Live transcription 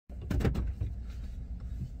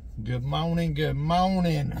Good morning, good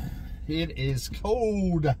morning. It is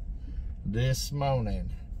cold this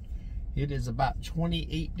morning. It is about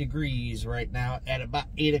 28 degrees right now at about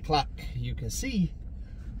 8 o'clock. You can see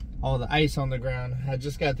all the ice on the ground. I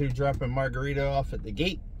just got through dropping Margarita off at the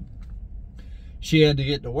gate. She had to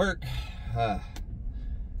get to work.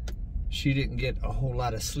 She didn't get a whole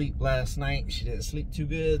lot of sleep last night. She didn't sleep too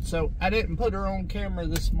good, so I didn't put her on camera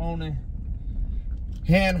this morning.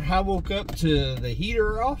 And I woke up to the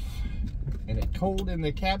heater off and it cold in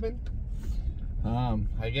the cabin.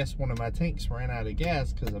 I guess one of my tanks ran out of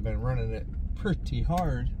gas because I've been running it pretty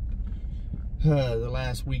hard the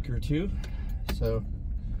last week or two. So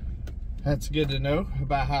that's good to know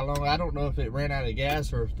about how long. I don't know if it ran out of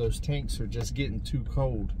gas or if those tanks are just getting too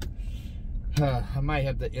cold. I might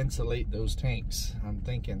have to insulate those tanks. I'm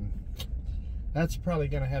thinking that's probably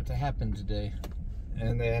gonna have to happen today.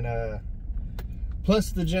 And then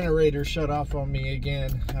plus the generator shut off on me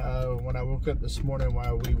again when I woke up this morning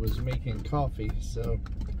while we was making coffee. So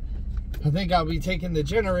I think I'll be taking the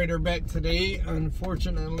generator back today,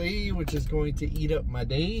 unfortunately, which is going to eat up my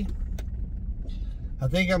day. I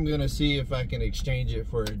think I'm gonna see if I can exchange it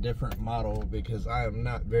for a different model because I am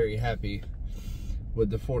not very happy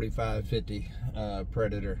with the 4550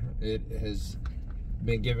 Predator. It has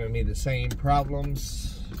been giving me the same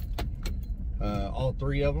problems, all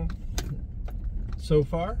three of them so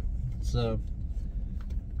far. So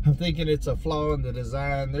I'm thinking it's a flaw in the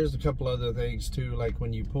design. There's a couple other things too, like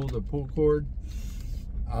when you pull the pull cord,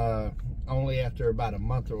 only after about a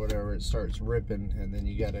month or whatever it starts ripping, and then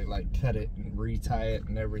you gotta like cut it and retie it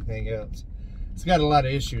and everything else. It's got a lot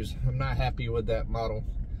of issues. I'm not happy with that model.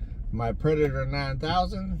 My Predator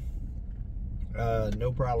 9000,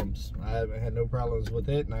 no problems. I haven't had no problems with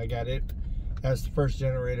it, and I got it. That's the first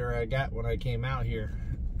generator I got when I came out here,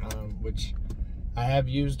 which I have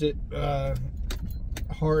used it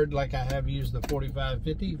hard, like I have used the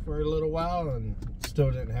 4550 for a little while, and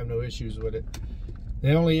still didn't have no issues with it.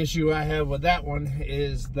 The only issue I have with that one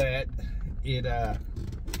is that it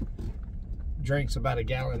drinks about a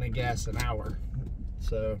gallon of gas an hour.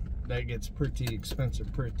 So that gets pretty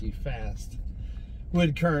expensive pretty fast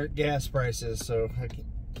with current gas prices. So I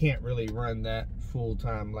can't really run that full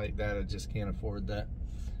time like that. I just can't afford that.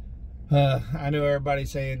 I know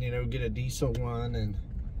everybody's saying, you know, get a diesel one and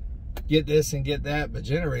get this and get that, but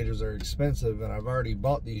generators are expensive, and I've already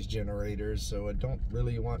bought these generators, so I don't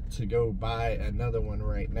really want to go buy another one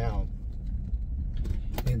right now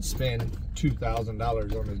and spend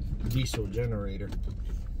 $2,000 on a diesel generator.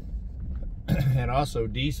 And also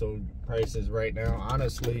diesel prices right now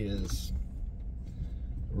honestly is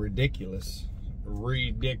ridiculous.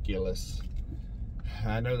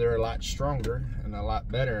 I know they're a lot stronger and a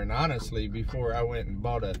lot better, and honestly, before I went and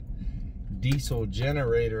bought a diesel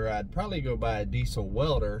generator, I'd probably go buy a diesel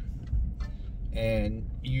welder and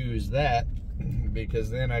use that, because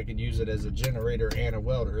then I could use it as a generator and a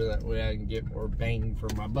welder. That way I can get more bang for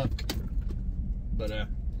my buck. But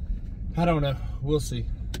I don't know, we'll see.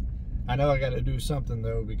 I know I got to do something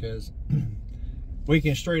though, because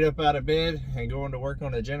waking straight up out of bed and going to work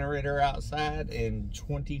on a generator outside in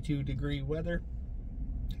 22-degree weather,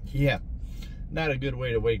 yeah, not a good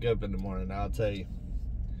way to wake up in the morning, I'll tell you.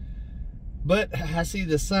 But I see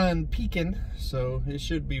the sun peaking, so it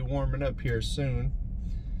should be warming up here soon.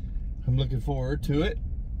 I'm looking forward to it.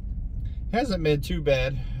 Hasn't been too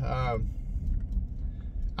bad. I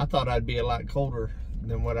thought I'd be a lot colder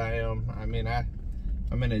than what I am. I mean,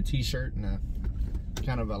 I'm in a t-shirt and a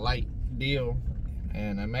kind of a light deal,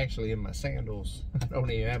 and I'm actually in my sandals. I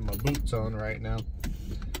don't even have my boots on right now,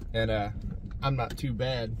 and I'm not too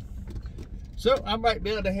bad. So I might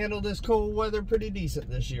be able to handle this cold weather pretty decent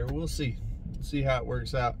this year. We'll see. See how it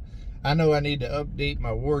works out. I know I need to update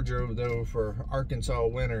my wardrobe though for Arkansas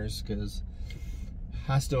winters, because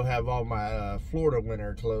I still have all my Florida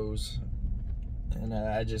winter clothes, and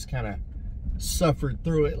I just kind of suffered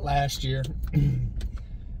through it last year.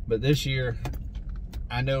 But this year,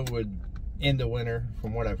 I know would end the winter,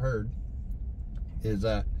 from what I've heard, is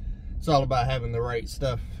it's all about having the right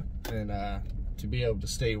stuff and to be able to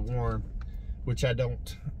stay warm, which I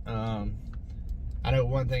don't. I know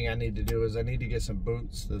one thing I need to do is I need to get some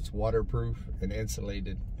boots that's waterproof and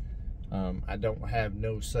insulated. I don't have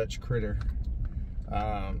no such critter.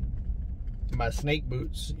 My snake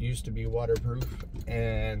boots used to be waterproof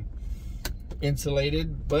and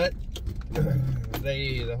insulated, but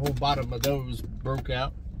the whole bottom of those broke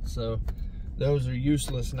out, so those are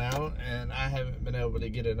useless now, and I haven't been able to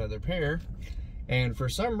get another pair. And for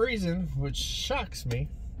some reason, which shocks me,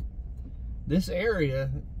 this area,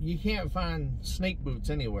 you can't find snake boots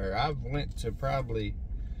anywhere. I've went to probably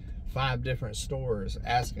 5 different stores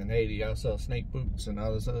asking, hey, do y'all sell snake boots? And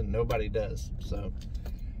all of a sudden nobody does. So,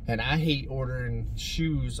 and I hate ordering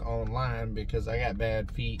shoes online because I got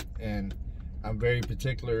bad feet and I'm very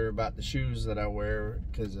particular about the shoes that I wear,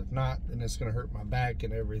 because if not, then it's gonna hurt my back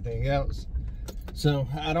and everything else. So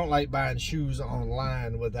I don't like buying shoes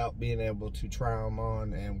online without being able to try them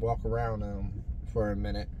on and walk around them for a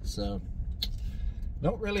minute. So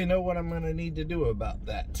don't really know what I'm gonna need to do about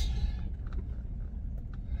that.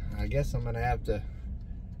 I guess I'm gonna have to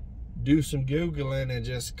do some Googling and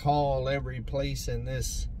just call every place in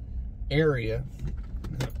this area,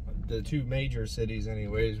 the 2 major cities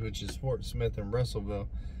anyways, which is Fort Smith and Russellville.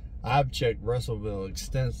 I've checked Russellville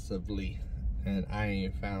extensively and I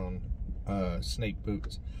ain't found snake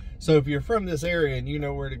boots. So if you're from this area and you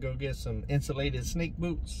know where to go get some insulated snake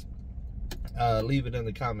boots, leave it in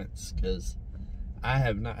the comments, because I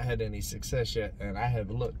have not had any success yet, and I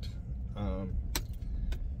have looked.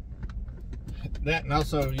 That, and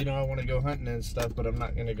also, you know, I want to go hunting and stuff, but I'm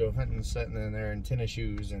not going to go hunting sitting in there in tennis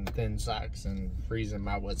shoes and thin socks and freezing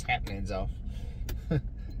my what's happenings off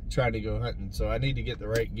trying to go hunting. So I need to get the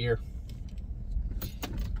right gear.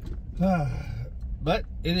 But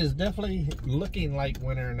it is definitely looking like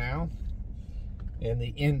winter now and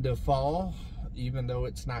the end of fall, even though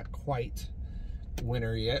it's not quite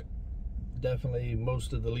winter yet. Definitely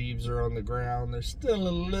most of the leaves are on the ground. There's still a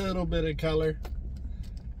little bit of color,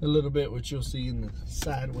 a little bit, which you'll see in the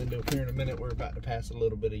side window here in a minute. We're about to pass a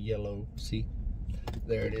little bit of yellow. See,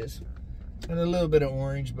 there it is, and a little bit of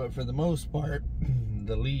orange, but for the most part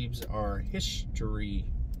the leaves are history,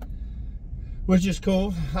 which is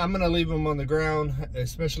cool. I'm gonna leave them on the ground,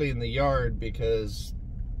 especially in the yard, because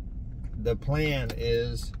the plan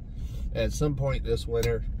is at some point this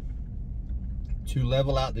winter to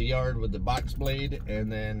level out the yard with the box blade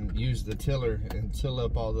and then use the tiller and till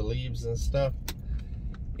up all the leaves and stuff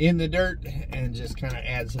in the dirt and just kind of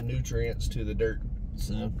add some nutrients to the dirt,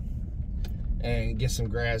 so, and get some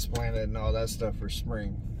grass planted and all that stuff for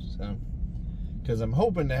spring. So, because I'm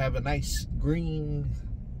hoping to have a nice green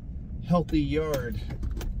healthy yard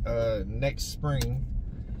next spring.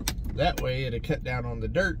 That way it'll cut down on the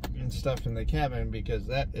dirt and stuff in the cabin, because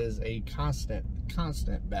that is a constant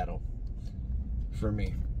battle for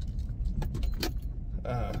me.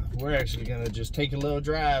 We're actually gonna just take a little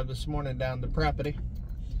drive this morning down the property,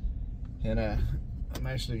 and I'm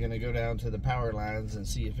actually gonna go down to the power lines and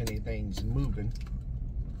see if anything's moving.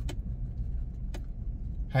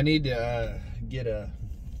 I need to get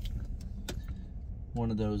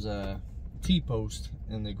one of those T-posts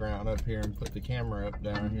in the ground up here and put the camera up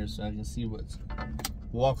down here so I can see what's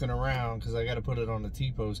walking around, because I got to put it on the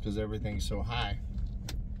T-post because everything's so high.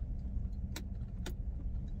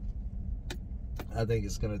 I think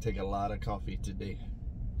it's going to take a lot of coffee today.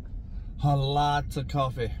 A lot of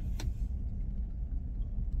coffee.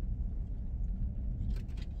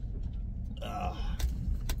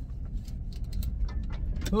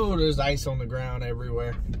 Oh, there's ice on the ground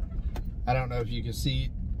everywhere. I don't know if you can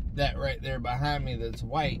see that right there behind me that's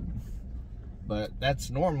white, but that's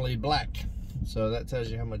normally black. So that tells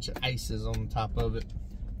you how much ice is on top of it.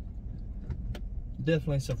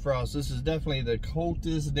 Definitely some frost. This is definitely the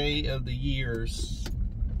coldest day of the years,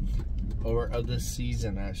 or of this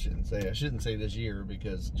season, I shouldn't say. I shouldn't say this year,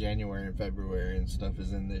 because January and February and stuff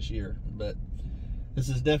is in this year. But this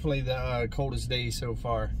is definitely the coldest day so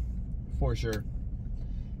far, for sure.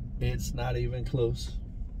 It's not even close.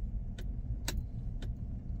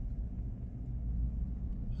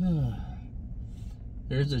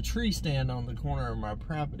 There's a tree stand on the corner of my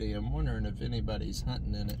property. I'm wondering if anybody's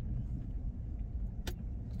hunting in it.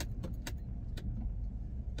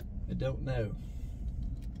 I don't know.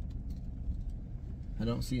 I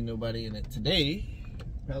don't see nobody in it today.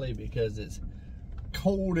 Probably because it's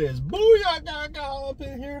cold as booyah up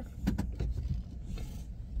in here.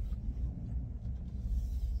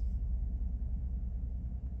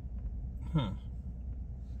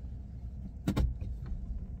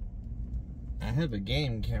 I have a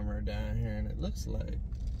game camera down here and it looks like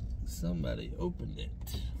somebody opened it.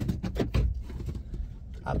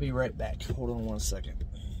 I'll be right back. Hold on one second.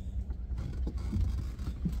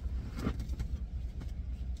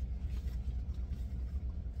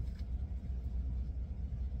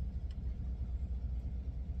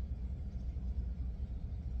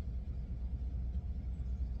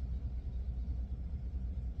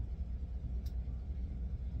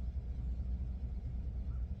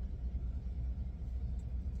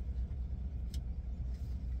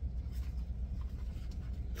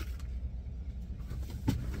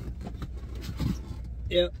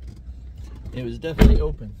 Yep, it was definitely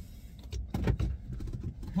open.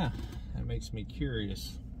 Huh, that makes me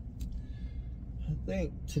curious. I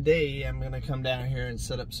think today I'm gonna come down here and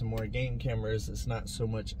set up some more game cameras. It's not so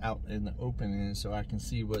much out in the open, so I can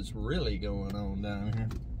see what's really going on down here.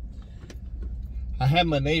 I had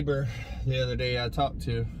my neighbor the other day I talked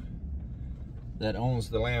to that owns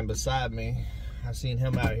the land beside me. I seen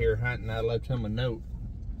him out here hunting. I left him a note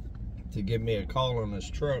to give me a call on his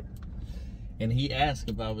truck, and he asked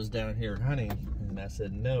if I was down here hunting, and I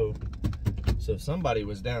said no. So somebody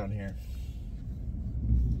was down here.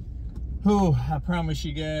 Oh, I promise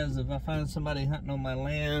you guys, if I find somebody hunting on my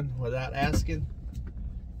land without asking,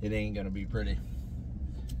 it ain't gonna be pretty.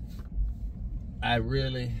 I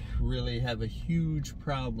really have a huge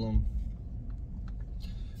problem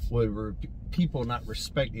with people not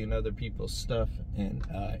respecting other people's stuff and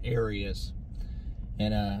areas.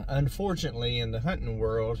 And unfortunately, in the hunting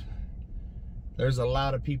world, there's a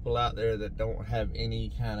lot of people out there that don't have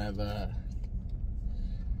any kind of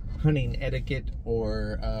hunting etiquette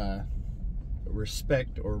or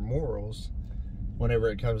respect or morals whenever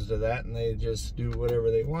it comes to that, and they just do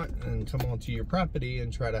whatever they want and come onto your property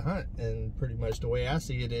and try to hunt. And pretty much the way I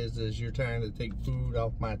see it is you're trying to take food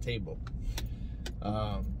off my table.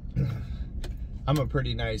 I'm a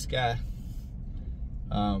pretty nice guy.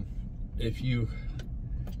 If you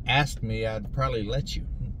asked me, I'd probably let you,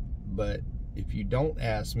 but if you don't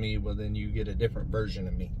ask me, well, then you get a different version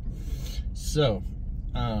of me. So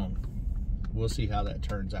we'll see how that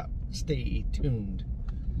turns out. Stay tuned.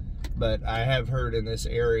 But I have heard in this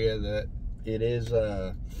area that it is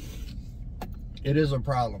a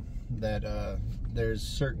problem that there's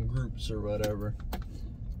certain groups or whatever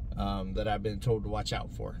that I've been told to watch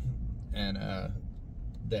out for, and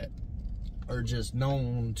that are just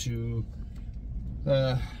known to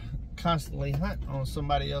constantly hunt on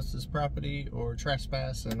somebody else's property or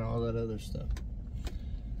trespass and all that other stuff.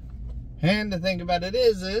 And the thing about it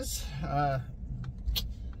is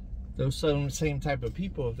those same type of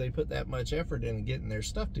people, if they put that much effort into getting their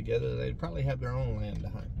stuff together, they'd probably have their own land to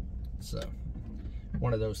hunt. So,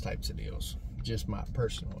 one of those types of deals. Just my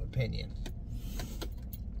personal opinion.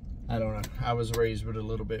 I don't know. I was raised with a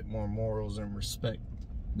little bit more morals and respect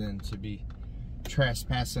than to be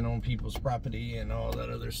trespassing on people's property and all that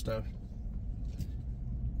other stuff.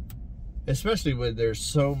 Especially when there's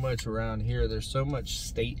so much around here. There's so much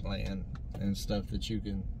state land and stuff that you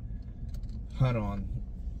can hunt on,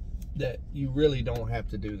 that you really don't have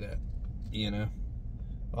to do that, you know.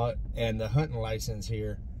 And the hunting license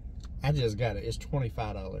here, I just got it. It's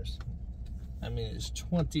 $25. I mean, it's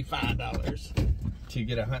 $25 to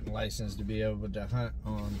get a hunting license to be able to hunt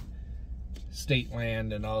on state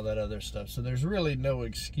land and all that other stuff. So there's really no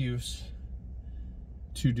excuse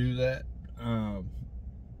to do that.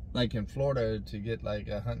 Like in Florida, to get like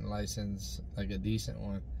a hunting license, like a decent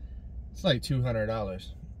one, it's like $200.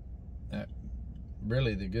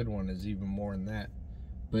 Really, the good one is even more than that.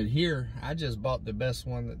 But here, I just bought the best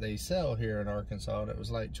one that they sell here in Arkansas. That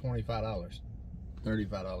was like $25,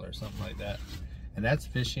 $35, something like that. And that's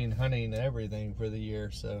fishing, hunting, and everything for the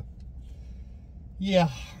year. So, yeah,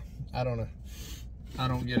 I don't know. I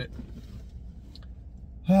don't get it.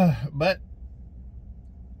 But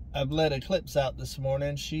I've let Eclipse out this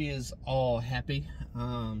morning. She is all happy.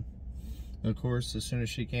 Of course, as soon as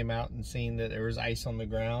she came out and seen that there was ice on the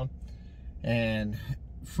ground and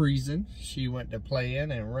freezing, she went to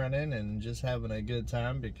playing and running and just having a good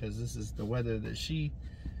time, because this is the weather that she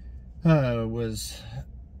was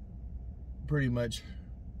pretty much,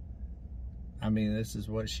 I mean, this is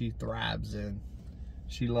what she thrives in.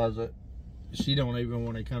 She loves it. She don't even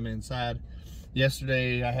want to come inside.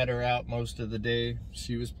 Yesterday I had her out most of the day.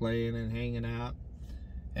 She was playing and hanging out,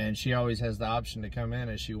 and she always has the option to come in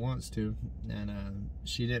if she wants to, and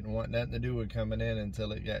she didn't want nothing to do with coming in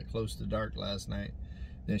until it got close to dark last night.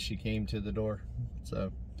 Then she came to the door.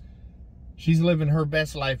 So she's living her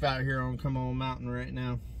best life out here on Come On Mountain right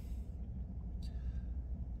now.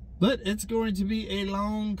 But it's going to be a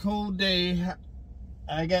long, cold day.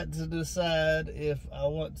 I got to decide if I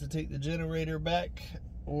want to take the generator back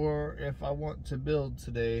or if I want to build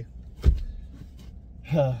today.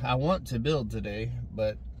 I want to build today,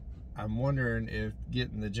 but I'm wondering if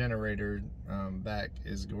getting the generator back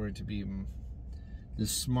is going to be the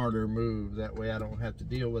smarter move. That way I don't have to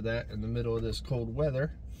deal with that in the middle of this cold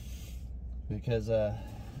weather, because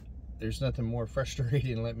there's nothing more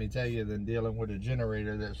frustrating, let me tell you, than dealing with a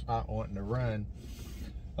generator that's not wanting to run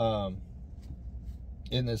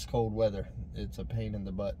in this cold weather. It's a pain in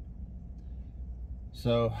the butt.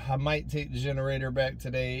 So I might take the generator back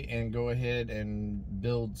today and go ahead and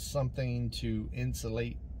build something to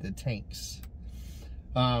insulate the tanks.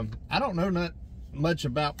 I don't know not much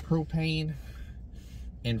about propane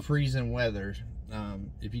in freezing weather.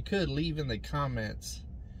 if you could leave in the comments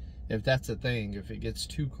if that's a thing, if it gets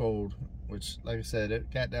too cold, which like I said,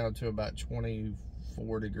 it got down to about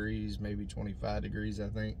 24 degrees, maybe 25 degrees I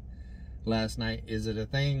think last night. Is it a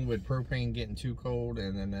thing with propane getting too cold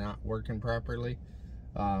and then not working properly?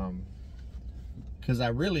 Because I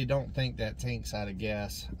really don't think that tank's out of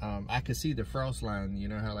gas. I could see the frost line. You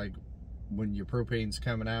know how like when your propane's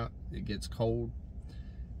coming out, it gets cold.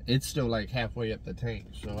 It's still like halfway up the tank.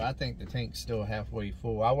 So I think the tank's still halfway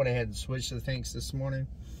full. I went ahead and switched the tanks this morning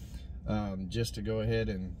just to go ahead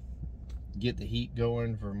and get the heat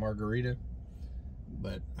going for Margarita.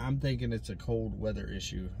 But I'm thinking it's a cold weather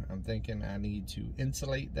issue. I'm thinking I need to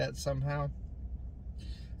insulate that somehow.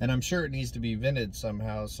 And I'm sure it needs to be vented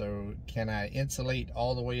somehow. So can I insulate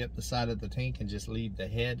all the way up the side of the tank and just leave the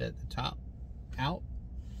head at the top out?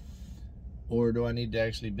 Or do I need to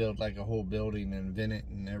actually build like a whole building and vent it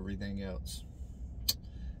and everything else?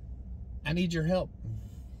 I need your help.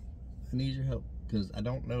 I need your help because I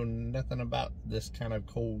don't know nothing about this kind of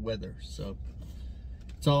cold weather. So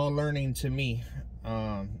it's all learning to me.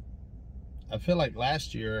 I feel like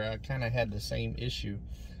last year I kind of had the same issue.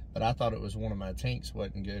 But I thought it was one of my tanks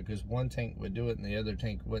wasn't good because one tank would do it and the other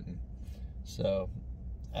tank wouldn't. So,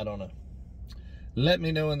 I don't know. Let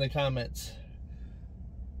me know in the comments.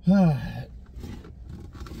 Let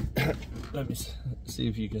me see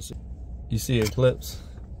if you can see. You see Eclipse?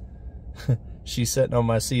 She's sitting on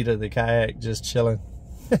my seat of the kayak just chilling.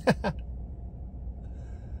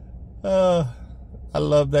 I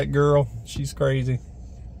love that girl. She's crazy.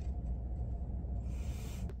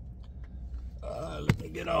 Let me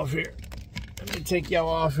get off here. Let me take y'all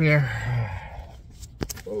off here.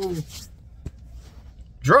 Oh,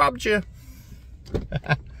 dropped you.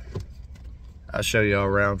 I'll show y'all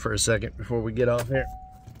around for a second before we get off here.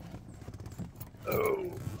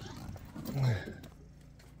 Oh.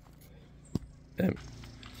 Yeah,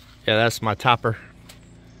 that's my topper.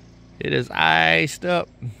 It is iced up.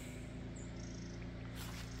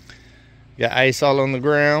 Got ice all on the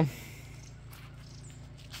ground.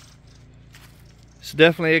 It's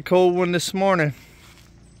definitely a cold one this morning.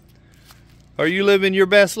 Are you living your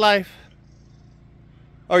best life?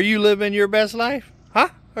 Are you living your best life? Huh?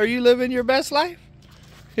 Are you living your best life?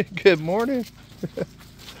 Good morning.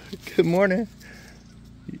 Good morning.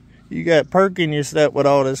 You got perk in your step with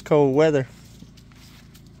all this cold weather.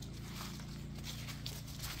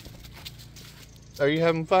 Are you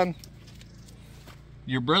having fun?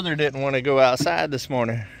 Your brother didn't want to go outside this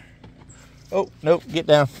morning. Oh, nope, get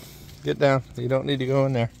down. Get down. You don't need to go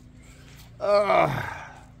in there.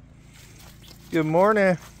 Good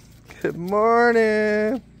morning. Good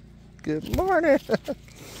morning. Good morning.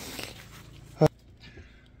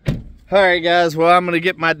 Alright guys, well I'm going to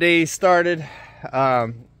get my day started.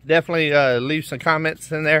 Definitely leave some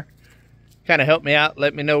comments in there. Kind of help me out.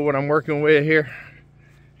 Let me know what I'm working with here.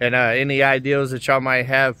 And any ideas that y'all might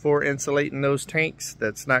have for insulating those tanks.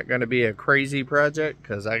 That's not going to be a crazy project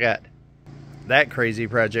because I got that crazy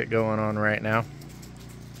project going on right now.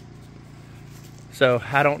 So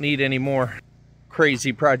I don't need any more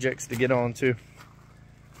crazy projects to get on to.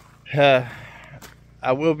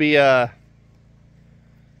 I will be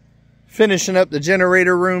finishing up the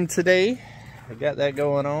generator room today. I got that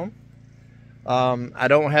going on. I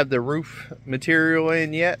don't have the roof material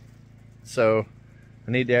in yet, so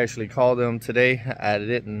I need to actually call them today. I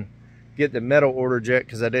didn't get the metal order yet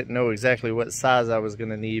because I didn't know exactly what size I was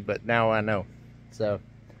going to need, but now I know. So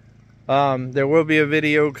there will be a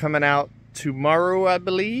video coming out tomorrow, I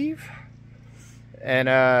believe, and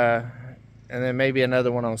then maybe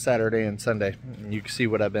another one on Saturday and Sunday. You can see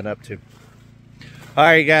what I've been up to. All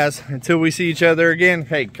right, guys, until we see each other again,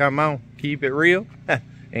 hey, come on, keep it real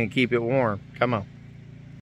and keep it warm. Come on.